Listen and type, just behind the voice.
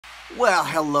Well,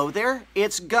 hello there.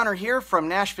 It's Gunnar here from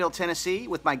Nashville, Tennessee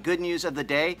with my good news of the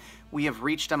day. We have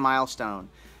reached a milestone.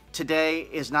 Today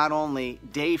is not only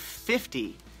day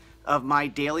 50 of my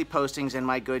daily postings and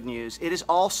my good news, it is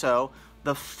also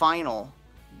the final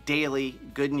daily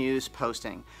good news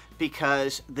posting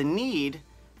because the need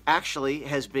actually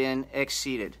has been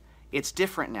exceeded. It's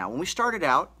different now. When we started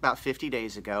out about 50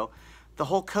 days ago, the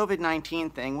whole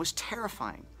COVID-19 thing was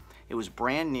terrifying. It was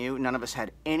brand new. None of us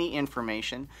had any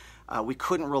information. We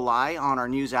couldn't rely on our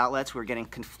news outlets. We were getting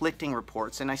conflicting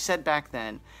reports. And I said back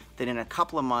then that in a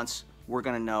couple of months, we're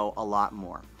going to know a lot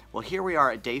more. Well, here we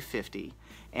are at day 50.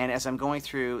 And as I'm going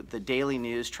through the daily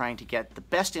news, trying to get the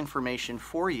best information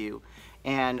for you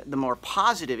and the more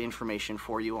positive information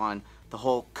for you on the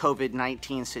whole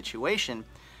COVID-19 situation,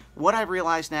 what I've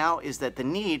realized now is that the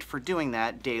need for doing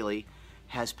that daily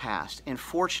has passed. And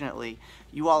fortunately,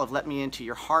 you all have let me into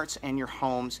your hearts and your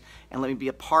homes and let me be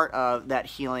a part of that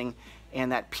healing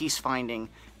and that peace finding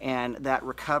and that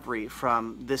recovery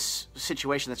from this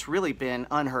situation that's really been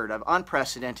unheard of,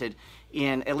 unprecedented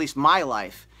in at least my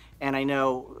life. And I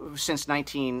know since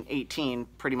 1918,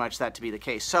 pretty much that to be the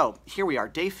case. So here we are,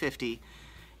 day 50,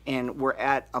 and we're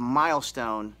at a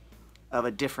milestone of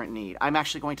a different need. I'm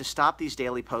actually going to stop these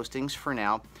daily postings for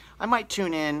now. I might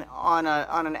tune in on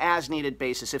an as-needed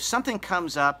basis. If something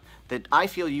comes up that I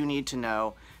feel you need to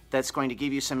know that's going to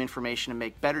give you some information to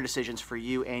make better decisions for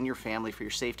you and your family, for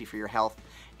your safety, for your health,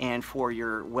 and for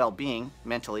your well-being,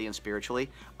 mentally and spiritually,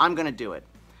 I'm going to do it.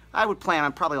 I would plan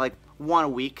on probably like one a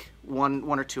week, one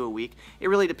or two a week. It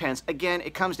really depends. Again,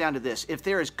 it comes down to this. If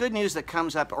there is good news that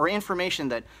comes up or information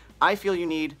that I feel you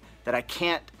need that I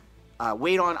can't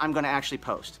wait on, I'm going to actually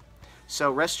post.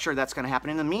 So rest assured that's going to happen.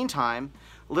 In the meantime,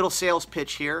 a little sales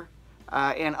pitch here,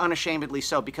 and unashamedly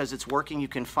so, because it's working. You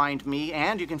can find me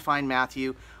and you can find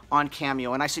Matthew on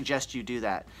Cameo, and I suggest you do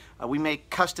that. We make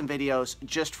custom videos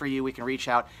just for you. We can reach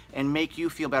out and make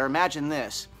you feel better. Imagine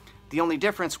this. The only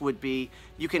difference would be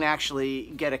you can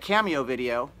actually get a Cameo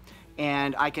video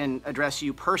and I can address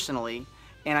you personally,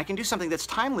 and I can do something that's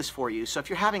timeless for you. So if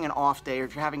you're having an off day or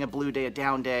if you're having a blue day, a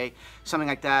down day, something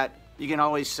like that, you can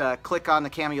always click on the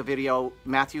Cameo video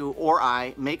Matthew or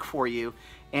I make for you,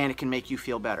 and it can make you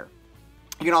feel better.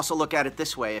 You can also look at it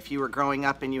this way. If you were growing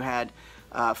up and you had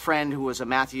a friend who was a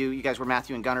Matthew, you guys were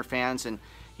Matthew and Gunnar fans, and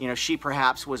you know she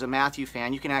perhaps was a Matthew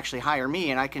fan, you can actually hire me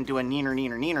and I can do a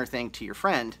neener thing to your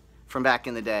friend from back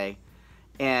in the day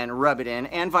and rub it in,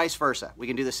 and vice versa. We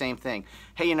can do the same thing.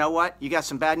 Hey, you know what? You got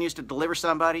some bad news to deliver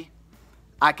somebody?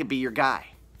 I could be your guy.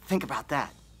 Think about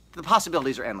that. The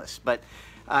possibilities are endless, but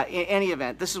in any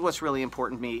event, this is what's really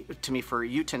important to me for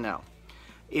you to know.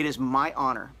 It is my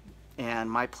honor and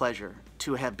my pleasure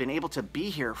to have been able to be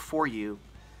here for you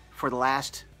for the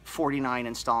last 49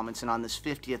 installments, and on this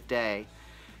 50th day,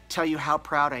 tell you how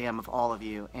proud I am of all of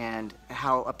you and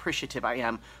how appreciative I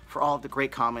am for all of the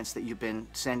great comments that you've been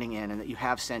sending in and that you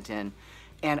have sent in.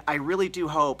 And I really do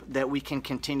hope that we can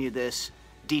continue this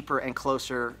deeper and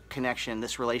closer connection,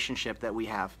 this relationship that we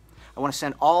have. I want to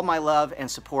send all my love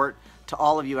and support to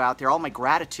all of you out there, all my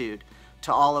gratitude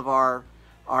to all of our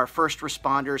first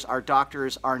responders, our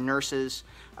doctors, our nurses,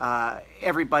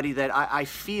 everybody that I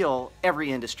feel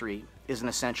every industry is an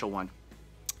essential one.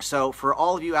 So for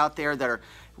all of you out there that are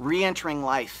re-entering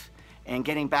life and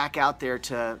getting back out there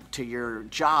to your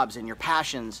jobs and your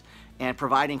passions and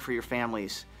providing for your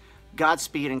families,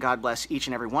 Godspeed and God bless each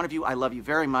and every one of you. I love you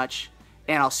very much,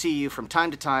 and I'll see you from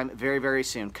time to time very, very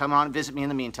soon. Come on and visit me in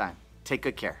the meantime. Take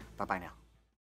good care. Bye-bye now.